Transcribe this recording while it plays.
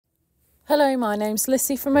Hello, my name's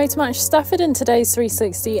Lissy from Motor Match Stafford, and today's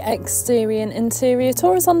 360 exterior and interior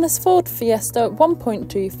tour is on this Ford Fiesta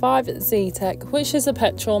 1.25 Zetec, which is a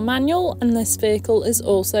petrol manual, and this vehicle is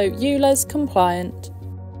also ULEZ compliant.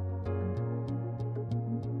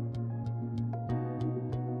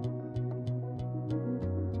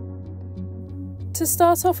 To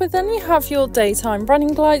start off with, then you have your daytime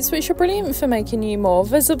running lights, which are brilliant for making you more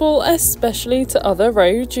visible, especially to other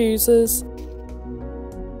road users.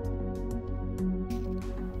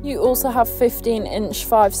 You also have 15-inch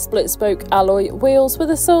 5-split-spoke alloy wheels with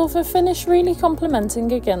a silver finish, really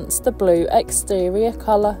complementing against the blue exterior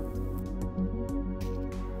colour.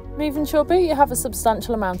 Moving to your boot, you have a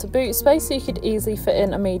substantial amount of boot space, so you could easily fit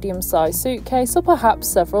in a medium-sized suitcase or perhaps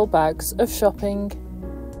several bags of shopping.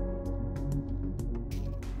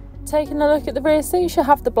 Taking a look at the rear seats, you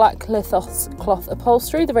have the black lithos cloth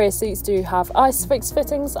upholstery. The rear seats do have ISOFIX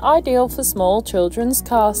fittings, ideal for small children's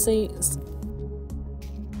car seats.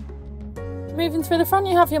 Moving through the front,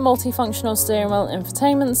 you have your multifunctional steering wheel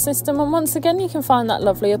infotainment system, and once again you can find that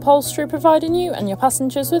lovely upholstery, providing you and your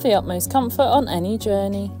passengers with the utmost comfort on any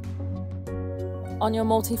journey. On your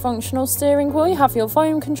multifunctional steering wheel, you have your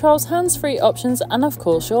volume controls, hands-free options, and of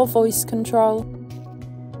course your voice control.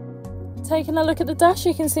 Taking a look at the dash,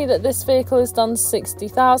 you can see that this vehicle has done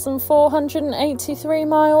 60,483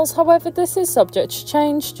 miles, however this is subject to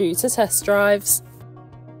change due to test drives.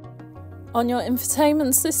 On your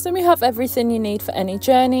infotainment system, you have everything you need for any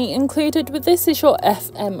journey. Included with this is your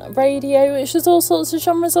FM radio, which has all sorts of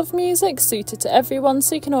genres of music suited to everyone,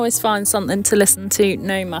 so you can always find something to listen to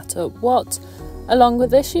no matter what. Along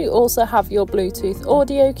with this, you also have your Bluetooth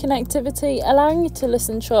audio connectivity, allowing you to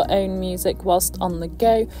listen to your own music whilst on the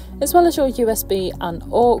go, as well as your USB and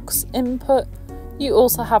aux input. You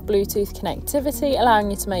also have Bluetooth connectivity,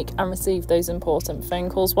 allowing you to make and receive those important phone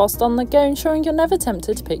calls whilst on the go, ensuring you're never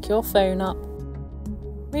tempted to pick your phone up.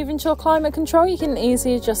 Moving to your climate control, you can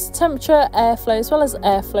easily adjust temperature, airflow, as well as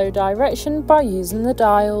airflow direction by using the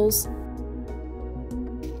dials.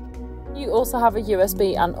 You also have a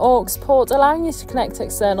USB and aux port, allowing you to connect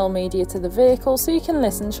external media to the vehicle so you can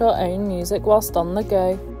listen to your own music whilst on the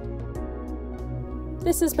go.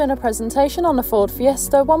 This has been a presentation on the Ford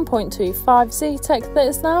Fiesta 1.25 Zetec that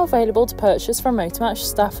is now available to purchase from Motor Match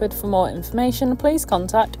Stafford. For more information, please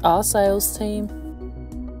contact our sales team.